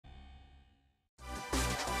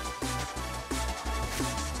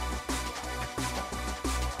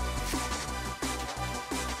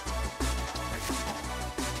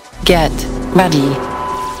Get ready.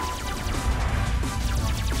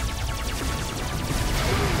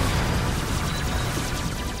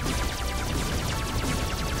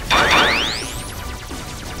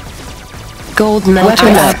 Gold melter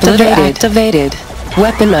activated.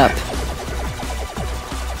 Weapon up.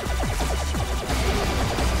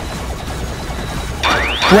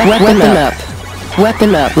 Weapon up.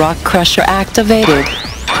 Weapon up. Rock crusher activated.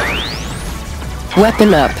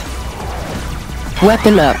 Weapon up.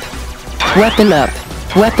 Weapon up. Weapon up.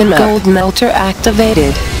 Weapon up. Gold melter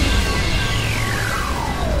activated.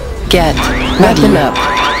 Get weapon up.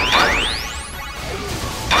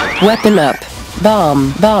 Weapon up.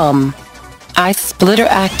 Bomb. Bomb. Ice splitter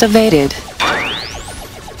activated.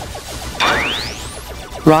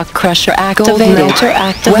 Rock crusher activated. Gold melter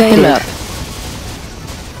activated. Weapon up.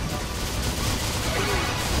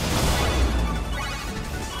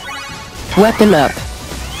 Weapon up.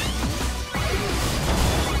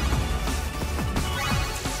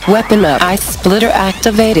 Weapon up. Ice splitter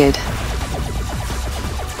activated.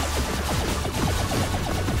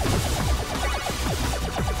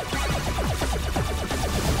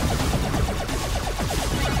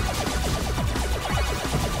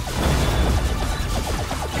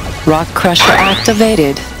 Rock crusher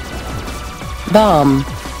activated. Bomb.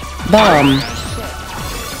 Bomb.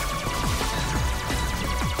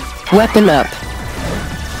 Weapon up.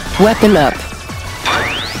 Weapon up.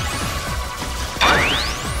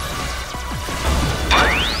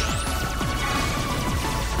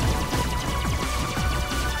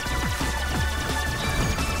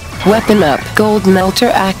 Weapon up. Gold melter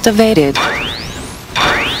activated.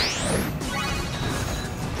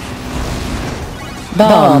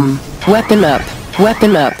 Bomb. Weapon up.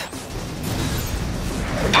 Weapon up.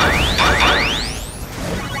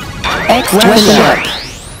 Weapon up.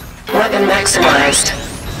 Weapon maximized.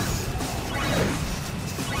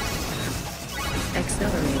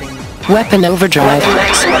 Accelerating. Weapon overdrive. Weapon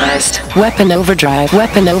maximized. Weapon overdrive.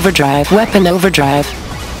 Weapon overdrive. Weapon overdrive.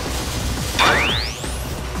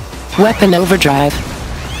 Weapon overdrive.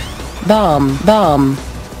 Bomb. Bomb.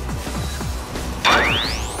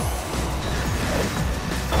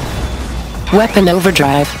 Weapon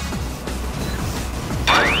overdrive.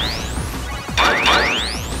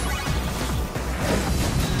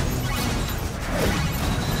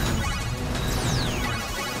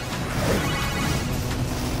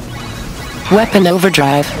 Weapon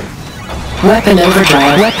overdrive. Weapon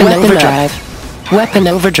overdrive. Weapon overdrive. Weapon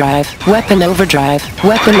overdrive. Weapon overdrive.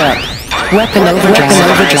 Weapon up. Weapon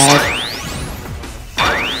overdrive.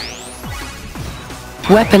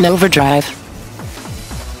 Weapon overdrive.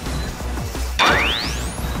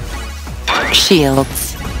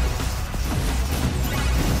 Shields.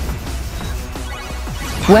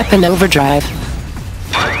 Weapon overdrive.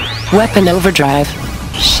 Weapon overdrive.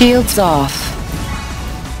 Shields off.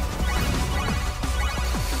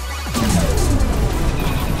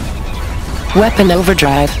 Weapon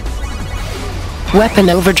overdrive. Weapon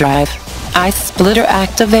overdrive. Ice splitter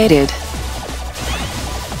activated.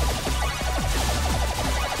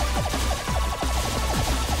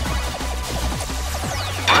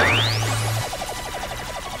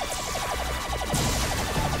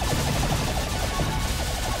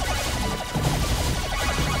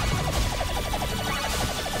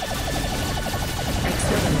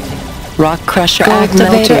 Rock crusher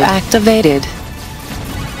activated.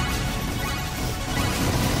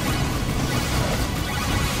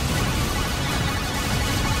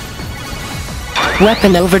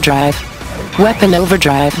 Weapon overdrive. Weapon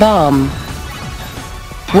overdrive. Bomb.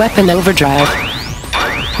 Weapon overdrive.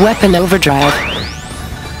 Weapon overdrive.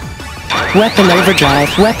 Weapon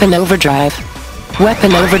overdrive. Weapon overdrive.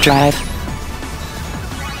 Weapon overdrive.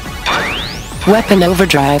 Weapon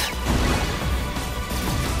overdrive.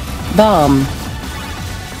 Bomb.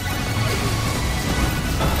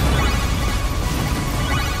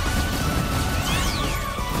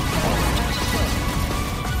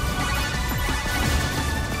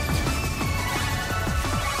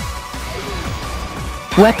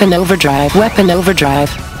 Weapon overdrive. Weapon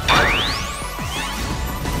overdrive.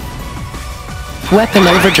 Weapon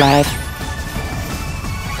overdrive.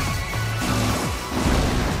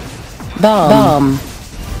 Bomb.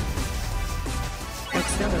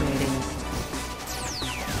 Accelerating.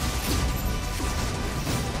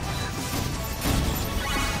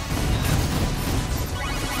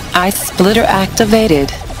 Ice splitter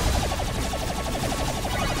activated.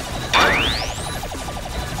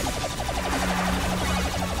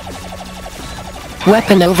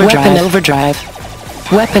 Weapon overdrive. Weapon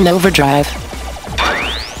overdrive. Weapon overdrive.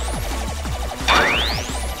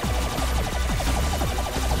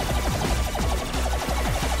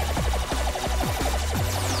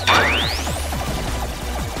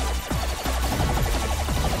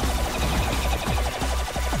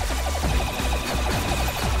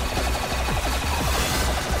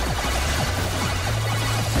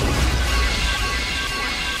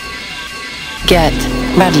 Get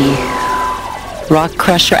ready. Rock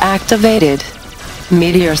Crusher activated.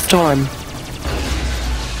 Meteor Storm.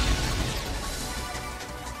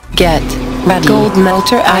 Get ready. Gold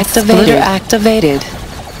Melter activated. Activated.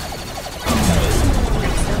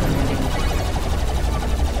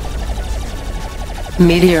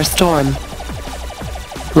 Meteor Storm.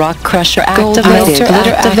 Rock Crusher activated. Gold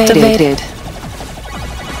Melter activated.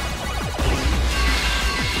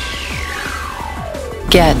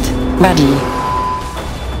 Get ready.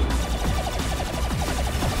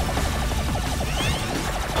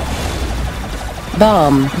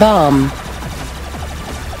 Bomb. Bomb.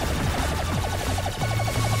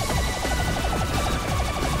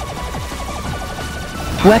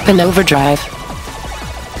 Weapon Overdrive.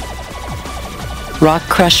 Rock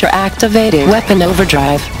Crusher activated. Weapon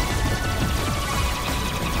Overdrive.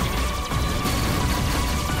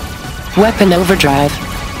 Weapon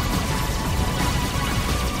Overdrive.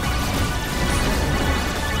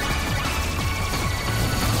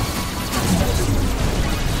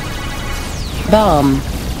 Bomb.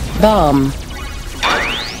 Bomb.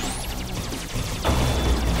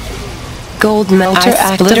 Gold Melter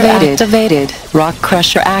activated. Rock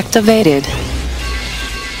Crusher activated.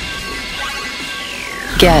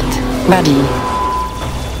 Get ready.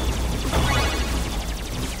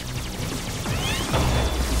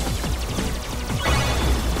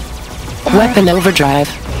 Weapon Overdrive.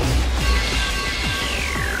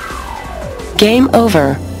 Game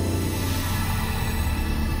over.